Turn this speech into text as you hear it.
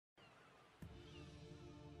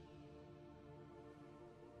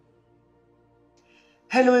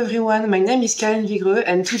Hello everyone, my name is Karine Vigreux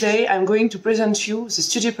and today I'm going to present you the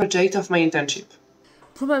study project of my internship.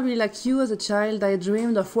 Probably like you as a child, I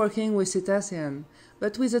dreamed of working with cetaceans,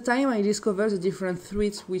 but with the time I discovered the different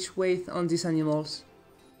threats which weigh on these animals.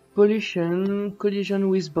 Pollution, collision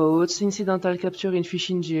with boats, incidental capture in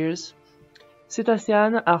fishing gears.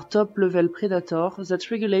 Cetaceans are top-level predators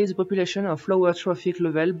that regulate the population of lower trophic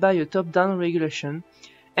level by a top-down regulation,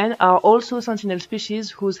 and are also sentinel species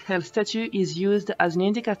whose health status is used as an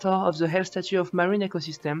indicator of the health status of marine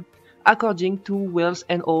ecosystem, according to Wells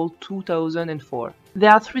et al. 2004. They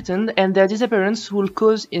are threatened and their disappearance will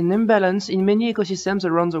cause an imbalance in many ecosystems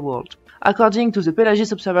around the world. According to the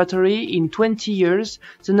Pelagic Observatory, in 20 years,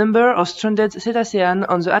 the number of stranded cetaceans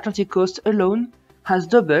on the Atlantic coast alone has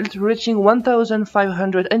doubled, reaching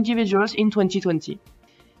 1,500 individuals in 2020.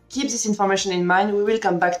 Keep this information in mind, we will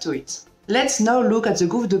come back to it. Let's now look at the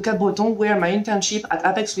Gouffre de Cap-Breton where my internship at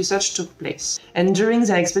Apex Research took place. And during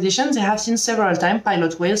their expedition, they have seen several times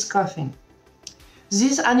pilot whales coughing.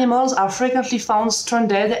 These animals are frequently found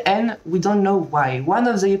stranded and we don't know why. One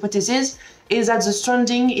of the hypotheses is that the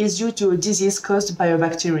stranding is due to a disease caused by a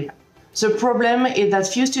bacteria. The problem is that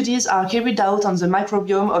few studies are carried out on the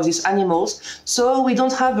microbiome of these animals, so we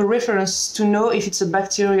don't have a reference to know if it's a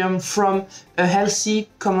bacterium from a healthy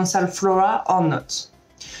commensal flora or not.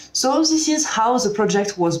 So this is how the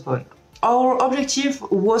project was born. Our objective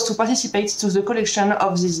was to participate to the collection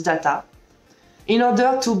of this data in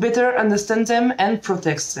order to better understand them and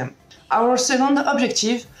protect them. Our second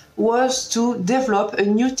objective was to develop a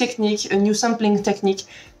new technique, a new sampling technique,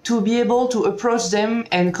 to be able to approach them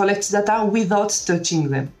and collect data without touching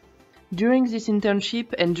them. During this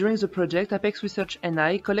internship and during the project, Apex Research and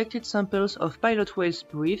I collected samples of pilot whales'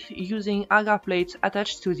 breath using agar plates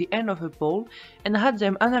attached to the end of a pole and had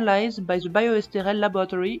them analyzed by the BioSTRL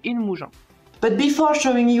laboratory in Mougins. But before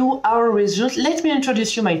showing you our results, let me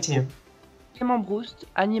introduce you my team. Clément Broust,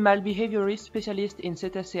 animal behaviorist specialist in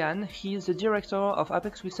cetaceans, he is the director of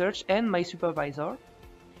Apex Research and my supervisor.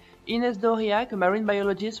 Inès Doriac, a marine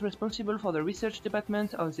biologist responsible for the research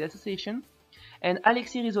department of the association, and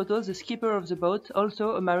Alexis Risotto, the skipper of the boat,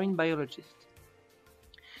 also a marine biologist.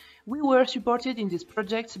 We were supported in this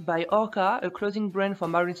project by Orca, a clothing brand for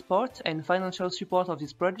marine sport and financial support of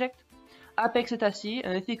this project, Apex Cetacea,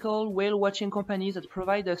 an ethical whale-watching company that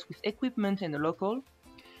provides us with equipment and a local,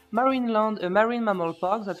 Marineland, a marine mammal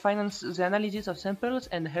park that finances the analysis of samples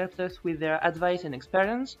and helps us with their advice and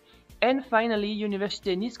experience, and finally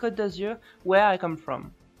Université Nice-Côte d'Azur, where I come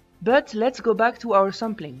from. But let's go back to our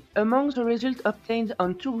sampling. Among the results obtained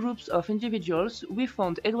on two groups of individuals, we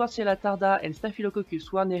found Edwardsia tarda and Staphylococcus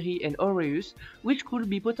warneri and aureus, which could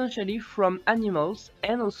be potentially from animals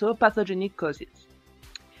and also pathogenic causes.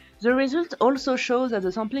 The results also show that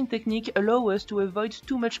the sampling technique allows us to avoid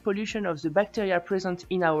too much pollution of the bacteria present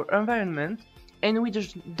in our environment and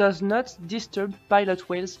which does not disturb pilot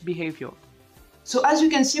whales' behavior. So as you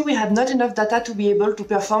can see, we had not enough data to be able to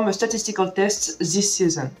perform a statistical test this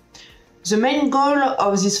season. The main goal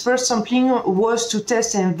of this first sampling was to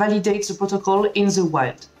test and validate the protocol in the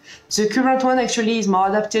wild. The current one actually is more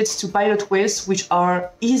adapted to pilot whales, which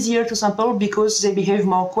are easier to sample because they behave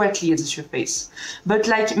more quietly at the surface. But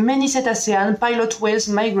like many cetaceans, pilot whales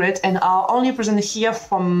migrate and are only present here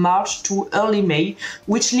from March to early May,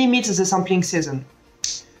 which limits the sampling season.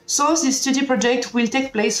 So this study project will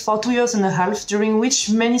take place for 2.5 years, during which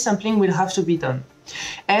many sampling will have to be done.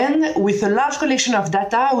 And with a large collection of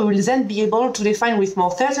data, we will then be able to define with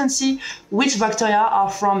more certainty which bacteria are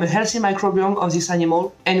from a healthy microbiome of this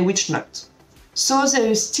animal and which not. So there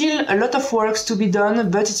is still a lot of work to be done,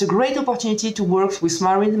 but it's a great opportunity to work with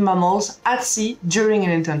marine mammals at sea during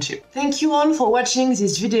an internship. Thank you all for watching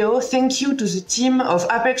this video. Thank you to the team of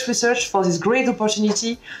Apex Research for this great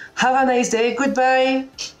opportunity. Have a nice day. Goodbye!